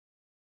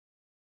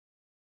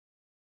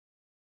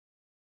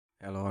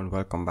Hello and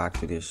welcome back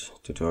to this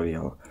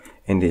tutorial.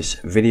 In this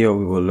video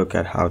we will look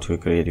at how to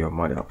create your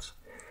models.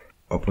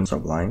 Open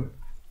Sublime.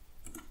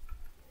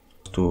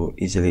 To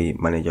easily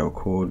manage our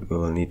code, we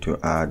will need to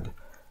add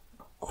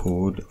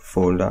code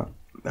folder,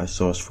 a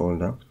source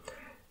folder.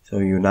 So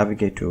you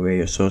navigate to where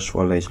your source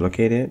folder is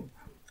located.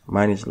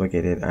 Mine is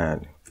located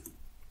at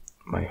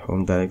my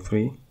home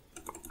directory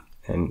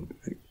and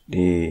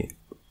the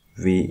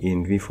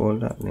v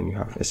folder, and then you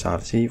have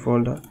src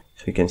folder.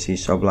 So you can see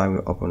Sublime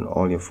will open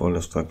all your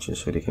folder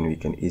structures so we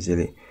can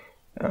easily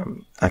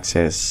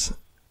access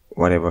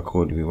whatever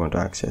code we want to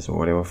access or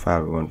whatever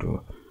file we want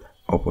to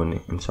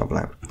open in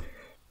Sublime.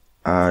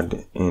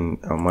 Add in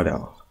a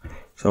model.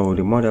 So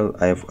the model,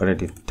 I have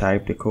already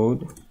typed the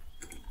code.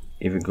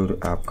 If you go to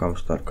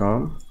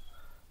appcoms.com,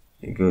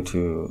 you go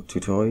to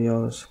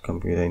tutorials,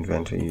 computer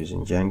inventory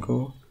using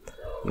Django,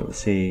 you will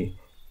see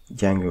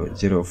Django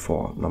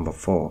 04, number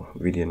 4,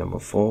 video number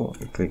 4.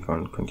 You click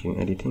on continue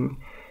editing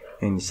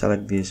and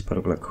select this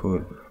particular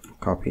code,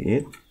 copy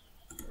it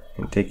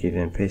and take it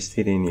and paste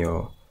it in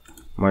your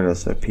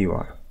models.py.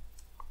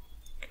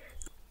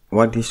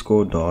 What this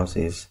code does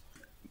is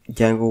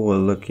Django will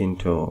look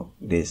into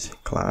this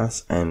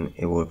class and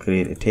it will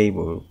create a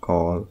table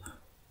called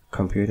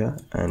computer,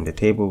 and the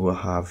table will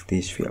have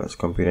these fields: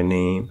 computer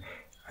name,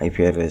 IP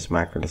address,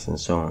 MAC address, and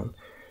so on.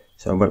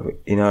 So but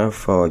in order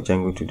for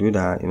Django to do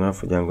that, in order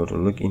for Django to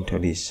look into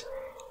this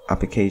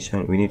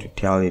application, we need to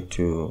tell it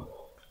to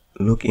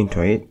look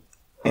into it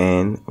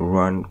and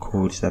run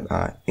codes that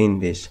are in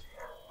this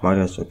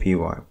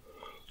models.py.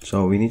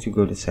 So we need to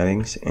go to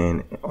settings,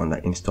 and on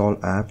the install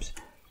apps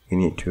we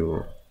need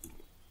to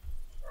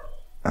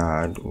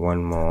add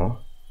one more.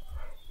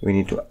 We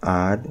need to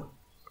add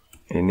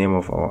the name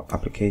of our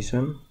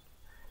application,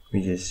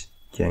 which is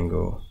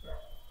Django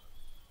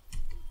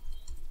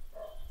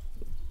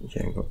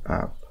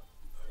app,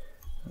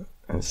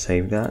 and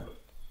save that.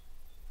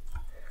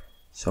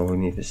 So we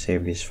need to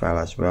save this file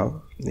as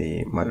well,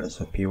 the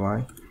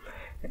models.py.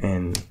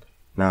 And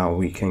now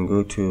we can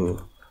go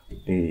to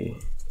the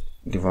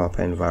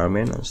developer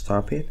environment and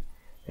stop it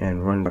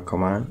and run the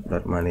command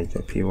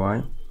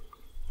 .manage.py,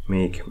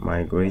 make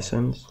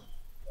migrations,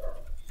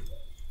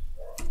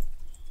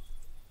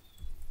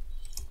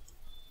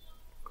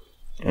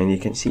 and you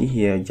can see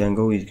here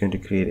Django is going to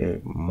create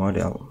a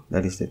model,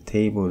 that is the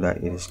table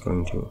that it is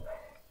going to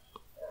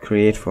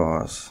create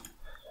for us,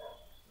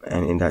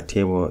 and in that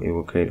table it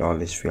will create all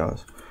these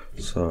fields.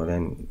 So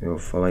then we will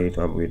follow it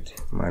up with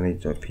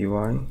manage.py,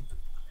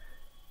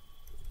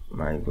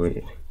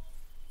 migrate.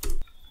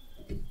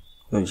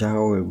 So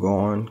Django will go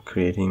on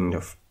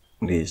creating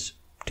these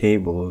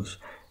tables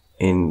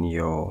in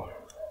your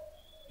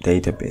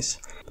database.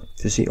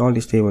 To see all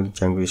these tables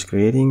Django is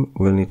creating,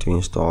 we'll need to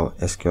install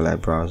SQLite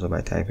browser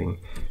by typing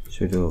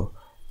sudo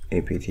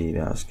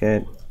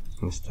apt-get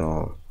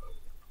install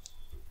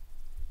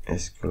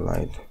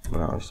SQLite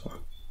browser.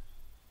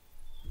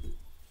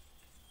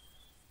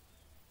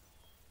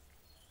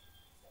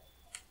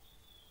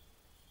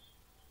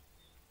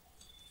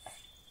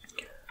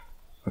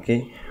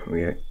 Okay,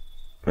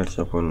 let's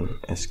open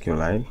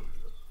SQLite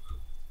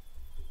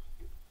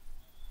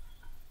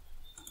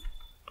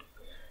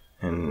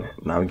and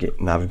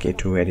navigate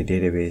to where the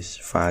database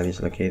file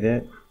is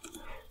located,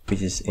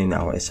 which is in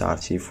our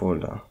src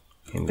folder.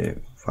 In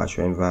the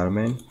virtual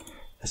environment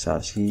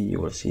src, you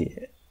will see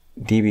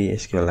db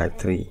SQLite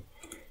 3,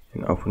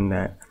 and open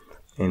that,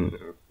 and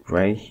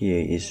right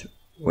here is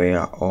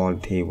where all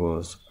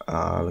tables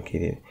are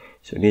located.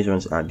 So these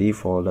ones are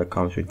default that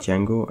comes with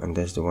Django, and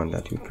that's the one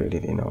that we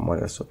created in our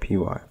models.py.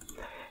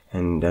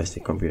 And that's the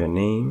computer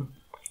name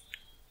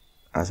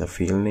as a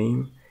field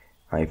name,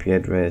 IP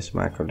address,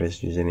 MAC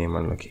address, username,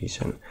 and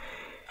location.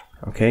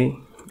 Okay,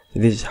 so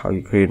this is how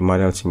you create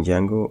models in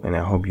Django, and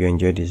I hope you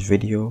enjoyed this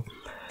video.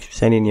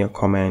 Send in your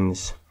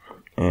comments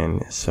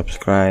and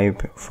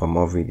subscribe for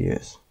more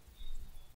videos.